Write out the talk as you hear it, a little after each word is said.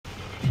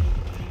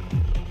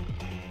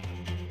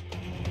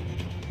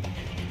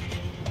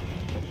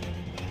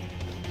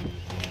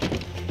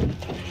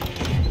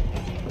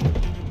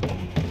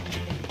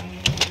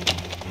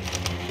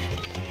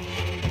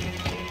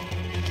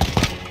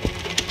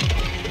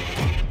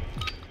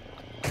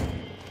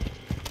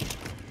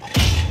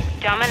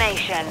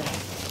Domination.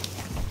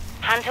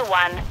 Hunter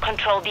 1,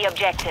 control the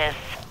objectives.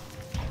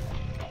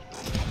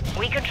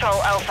 We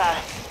control Alpha.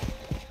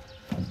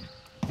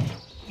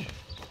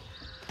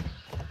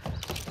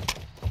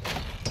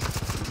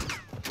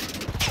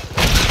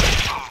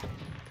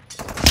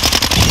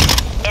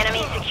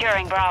 Enemy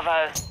securing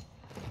Bravo.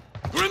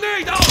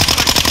 Grenade out!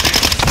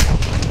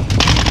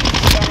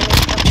 Enemy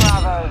took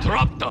Bravo.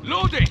 Drop the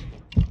loading!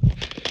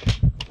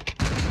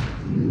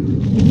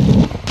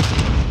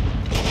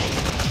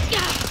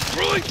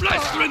 Throwing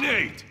flash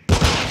grenade!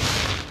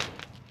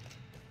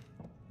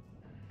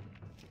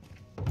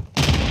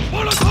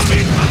 Molotov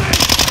incoming!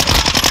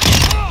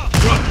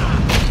 Drop them!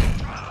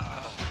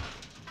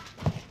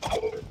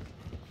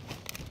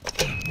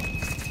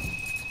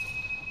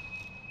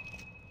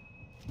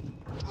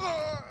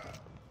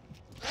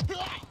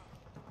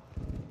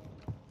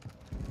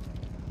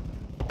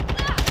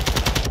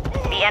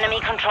 The enemy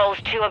controls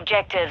 2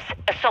 objectives.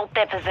 Assault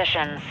their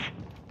positions.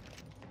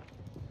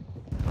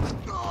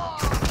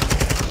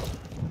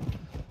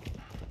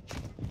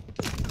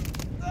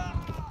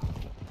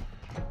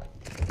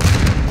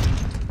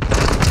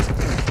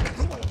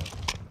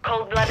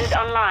 Cold-blooded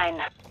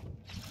online.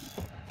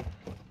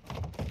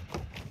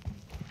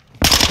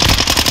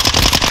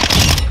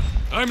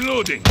 I'm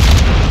loading.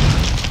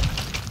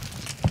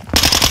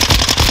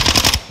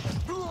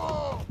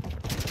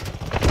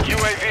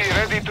 UAV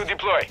ready to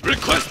deploy.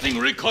 Requesting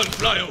recon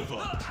flyover.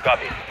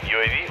 Copy.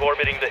 UAV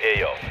orbiting the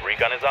AO.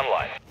 Recon is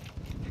online.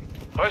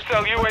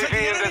 Hostile UAV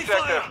in the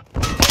sector.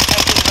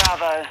 Taking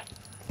Bravo.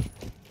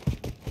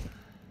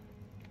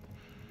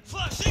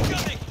 Flash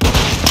incoming!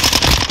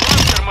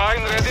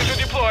 Mastermind ready to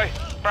deploy.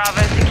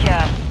 Bravo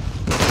secure.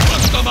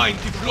 Mastermind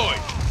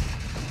deployed.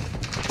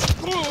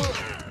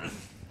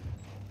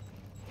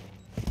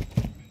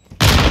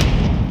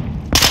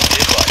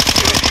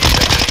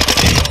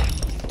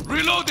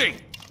 Reloading!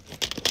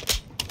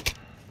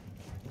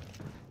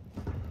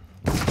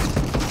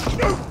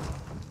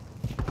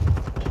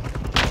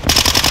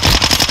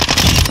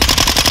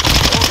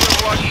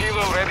 Overwatch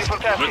Hilo ready for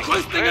testing.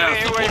 Requesting Friendly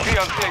air UAV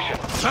on station.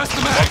 Pass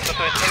the mag!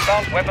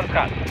 Inbound weapon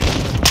scan.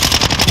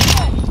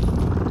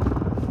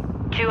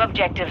 2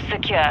 objectives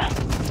secure.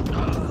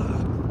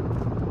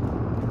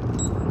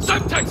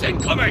 Subtext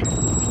incoming!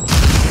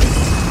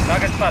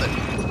 Target spotted.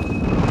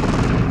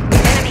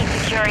 Enemy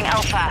securing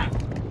Alpha.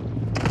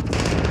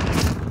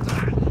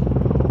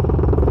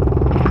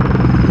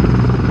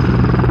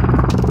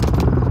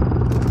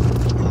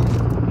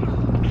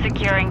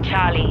 Securing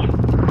Charlie.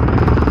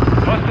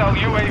 Hostile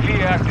UAV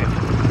active.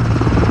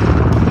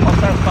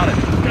 Hostile spotted.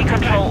 We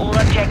control all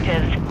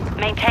objectives.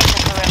 Maintain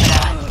the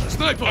perimeter.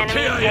 Sniper Enemy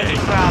KIA!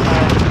 taking Bravo.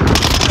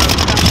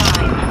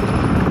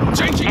 Online.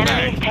 Changing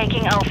Enemies mag!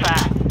 taking Alpha.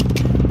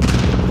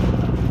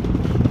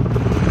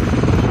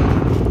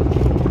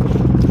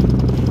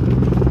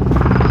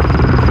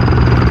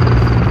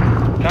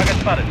 Target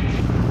spotted.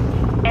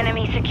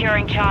 Enemy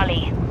securing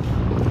Charlie.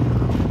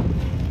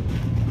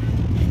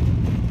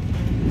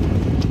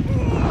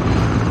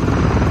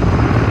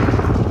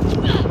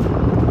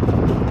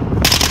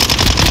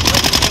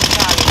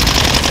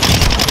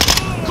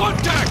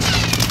 Contact!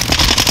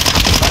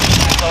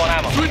 Low on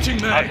ammo.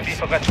 Switching mags! RTB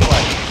forgot to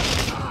fly.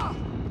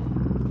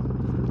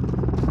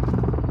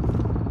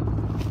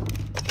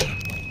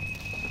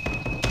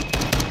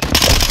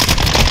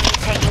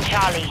 Taking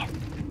Charlie.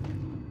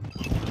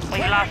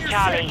 We've lost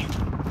Charlie.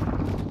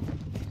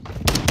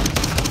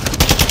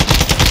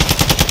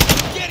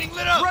 Getting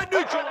lit up! Red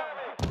neutral!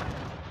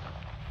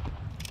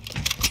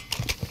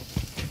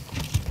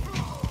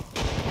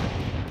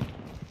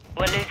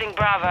 We're losing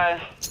Bravo.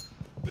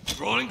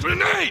 Throwing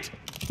grenade!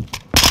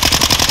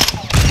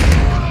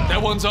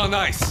 That one's on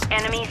ice.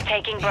 Enemies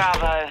taking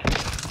Bravo.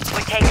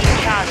 We're taking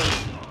Charlie.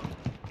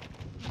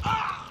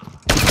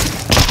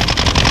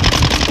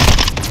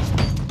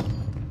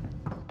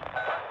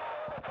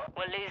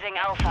 We're losing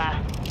Alpha.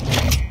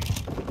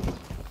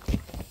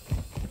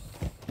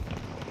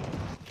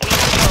 We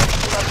control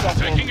 2 objectives.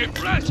 Taking a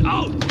flash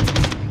out! Enemy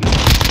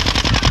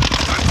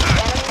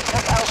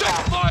took Alpha. Check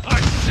fire!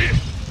 I see it!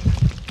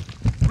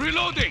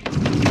 Reloading!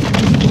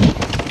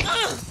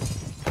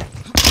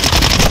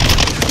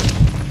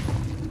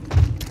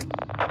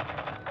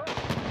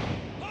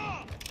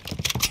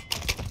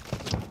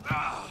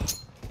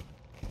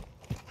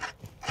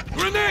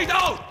 Grenade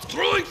out!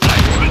 Throwing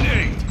flash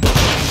grenade!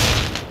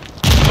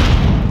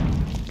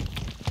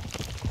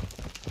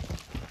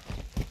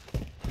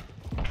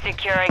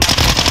 Securing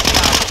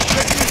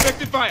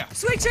Effective fire!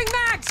 Switching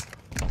mags!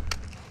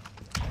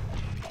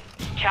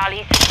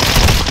 Charlie.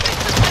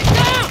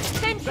 Down!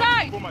 Same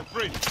side! For my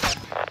friend!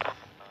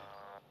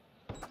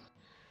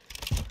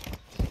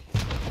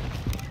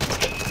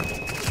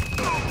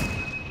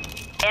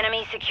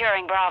 Enemy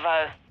securing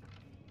Bravo.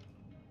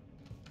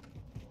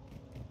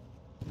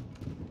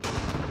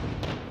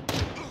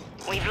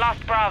 We've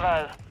lost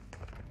Bravo.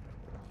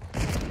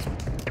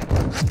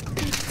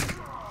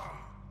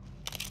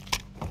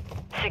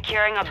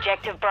 Securing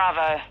objective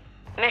Bravo.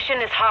 Mission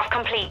is half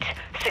complete.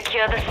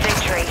 Secure this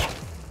victory.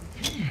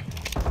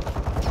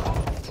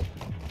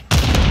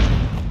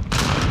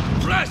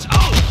 Flash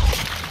out!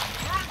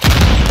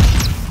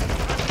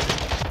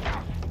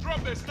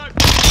 Drop this sniper!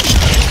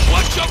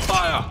 Watch your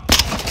fire!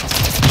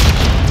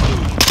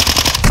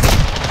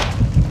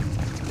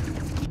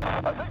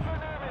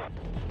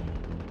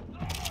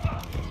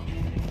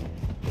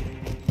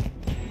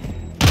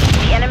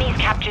 The enemy's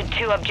captured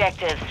 2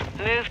 objectives.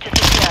 Move to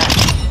secure.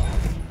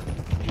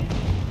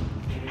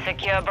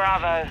 Secure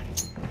Bravo.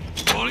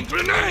 Throwing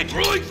grenade!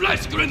 Throwing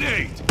flash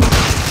grenade!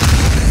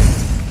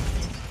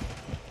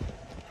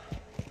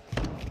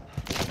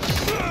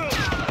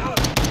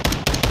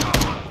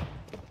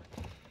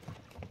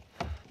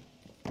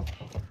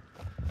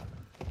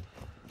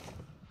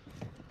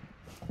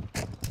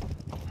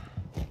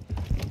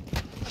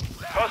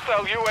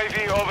 Hostile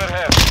UAV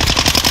overhead.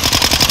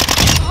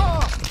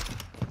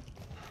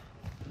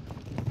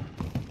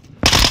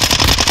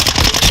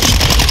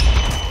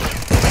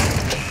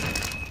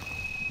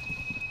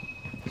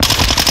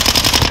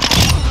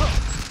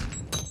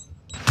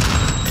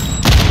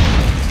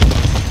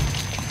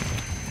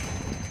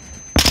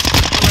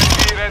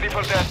 UAV ready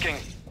for tasking.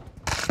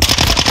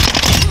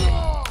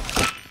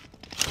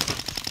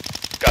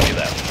 Copy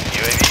that.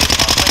 UAV is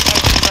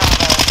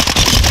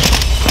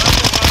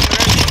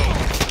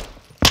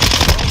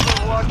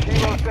Watch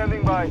helo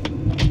standing by.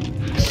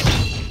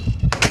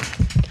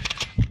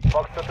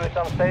 Box to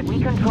some state.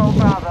 We control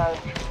Bravo.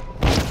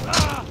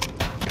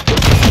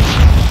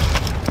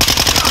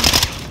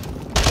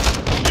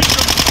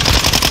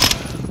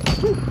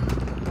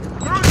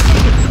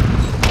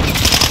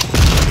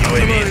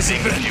 UAV is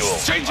seeking fuel.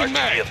 Changing RTB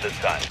mag. at this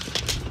time.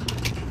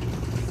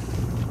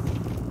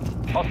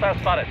 Hostile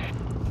spotted.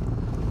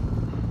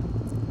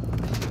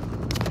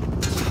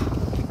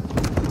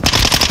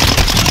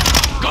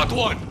 Got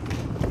one!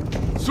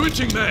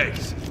 Switching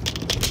mags!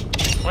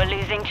 We're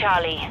losing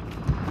Charlie.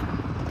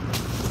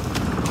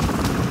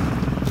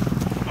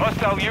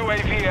 Hostile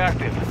UAV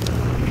active.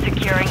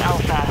 Securing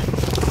Alpha.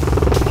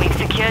 We've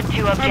secured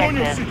 2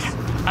 objectives.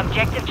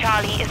 Objective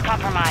Charlie is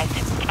compromised.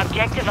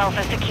 Objective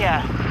Alpha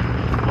secure.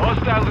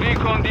 Hostile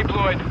recon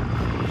deployed.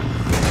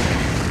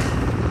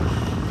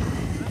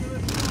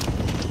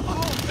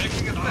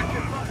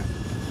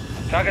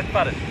 Target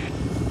spotted.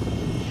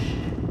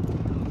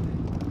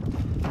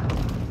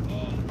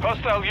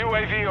 Hostile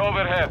UAV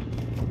overhead.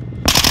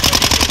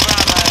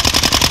 Bravo.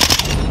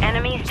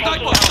 Enemies taking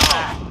Sniper Alpha.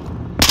 down!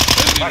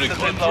 Enemy Box to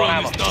recon low drone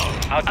ammo. is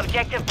down. Out.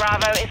 Objective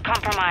Bravo is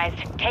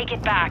compromised. Take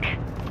it back.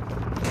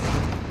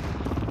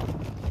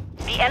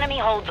 The enemy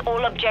holds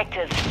all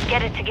objectives.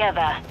 Get it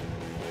together.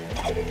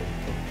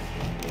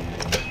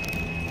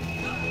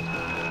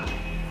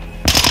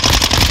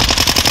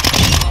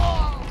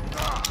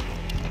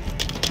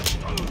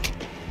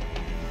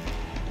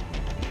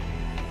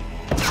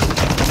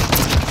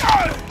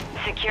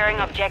 Securing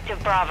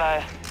objective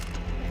Bravo.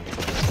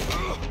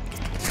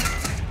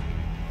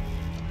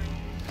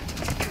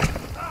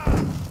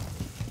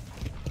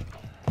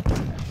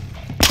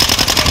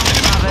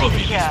 Bravo Trophy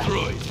secure.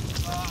 destroyed.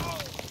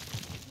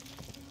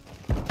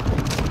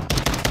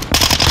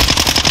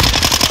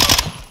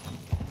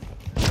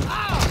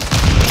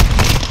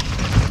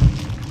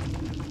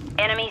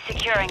 Enemy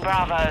securing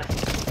Bravo.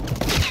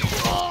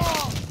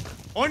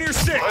 On your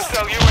 6!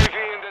 Hostile UAV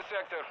in this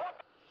sector.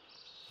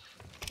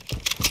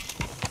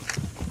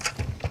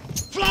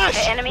 Flash!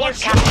 The enemy Watch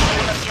is capturing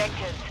all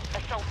objectives.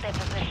 Assault their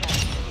position.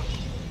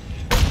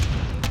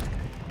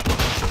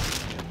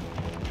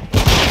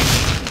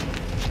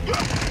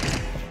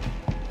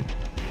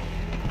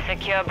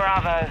 Secure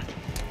Bravo.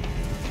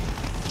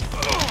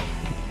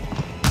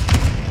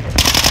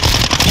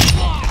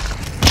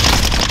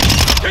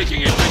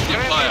 Taking effective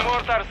Friendly fire!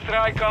 mortar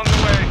strike on the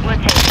way. We're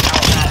taking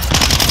Alpha.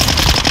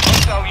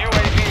 Hostile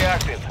UAV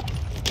active.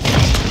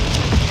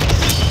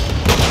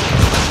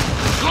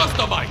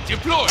 Cluster mine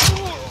deployed!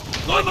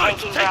 No mine!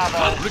 taking Take Bravo.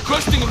 cover!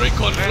 Requesting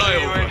recon Friendly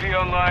flyover! UAV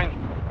online.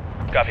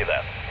 Copy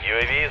that.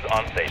 UAV is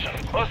on station.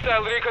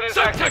 Hostile recon is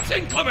active. Subtext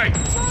incoming!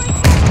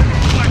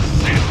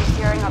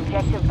 Securing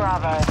objective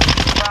Bravo.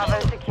 Bravo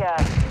secure.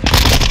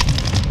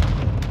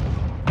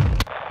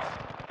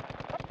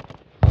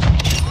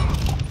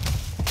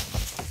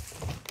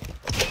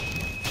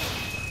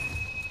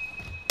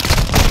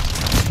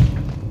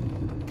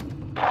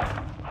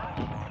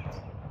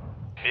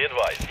 Be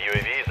advised,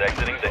 UAV is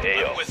exiting the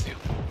AO. I'm with you.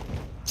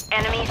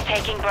 Enemies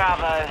taking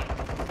Bravo.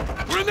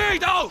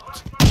 Grenade out!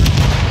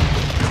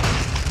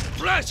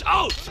 Flash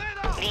out!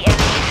 The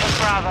enemy took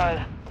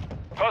Bravo.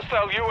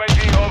 Hostile UAV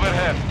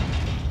overhead.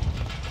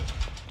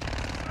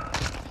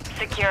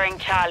 Securing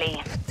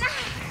Charlie.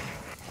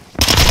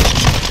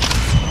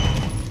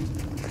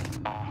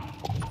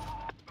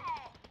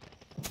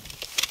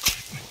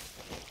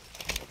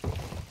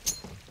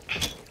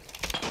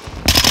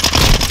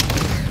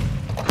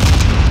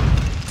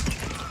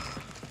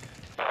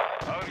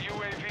 Our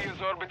UAV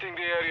is orbiting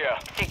the area.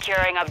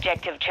 Securing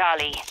objective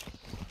Charlie.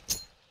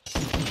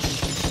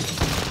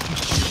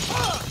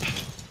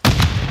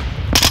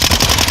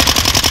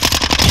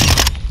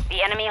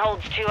 The enemy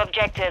holds 2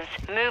 objectives.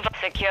 Move.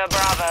 Secure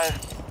Bravo.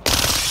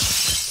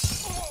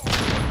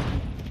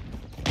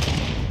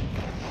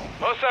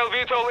 Hostile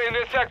VTOL in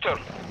this sector.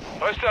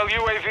 Hostile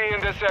UAV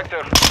in this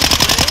sector.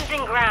 We're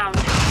losing ground.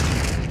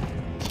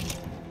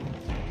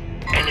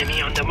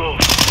 Enemy on the move.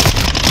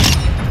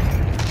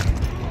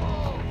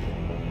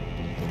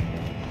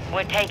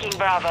 We're taking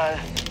Bravo.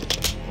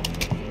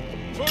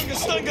 Throwing a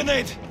stun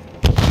grenade!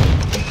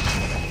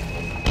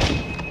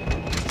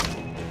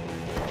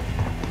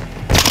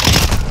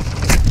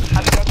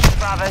 Objective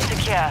Bravo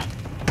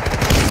secure.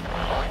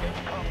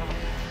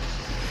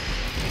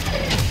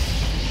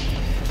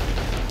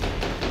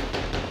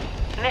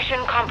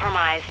 Mission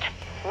compromised.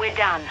 We're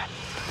done.